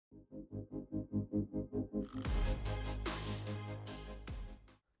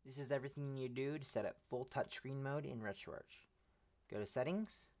This is everything you need to do to set up full touchscreen mode in Retroarch. Go to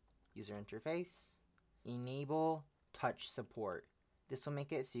Settings, User Interface, Enable Touch Support. This will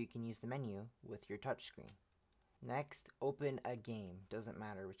make it so you can use the menu with your touchscreen. Next, open a game. Doesn't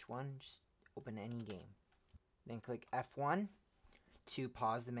matter which one, just open any game. Then click F1 to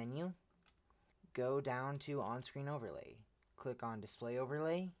pause the menu. Go down to On-Screen Overlay. Click on Display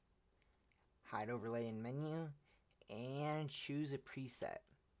Overlay, Hide Overlay in Menu, and choose a preset,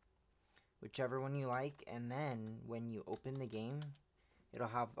 whichever one you like, and then when you open the game, it'll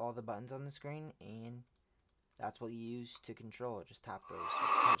have all the buttons on the screen, and that's what you use to control it. Just tap those with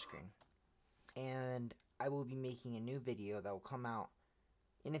the touchscreen. And I will be making a new video that will come out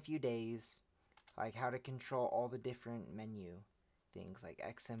in a few days, like how to control all the different menu things like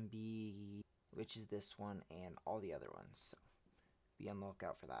XMB, which is this one, and all the other ones. So be on the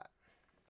lookout for that.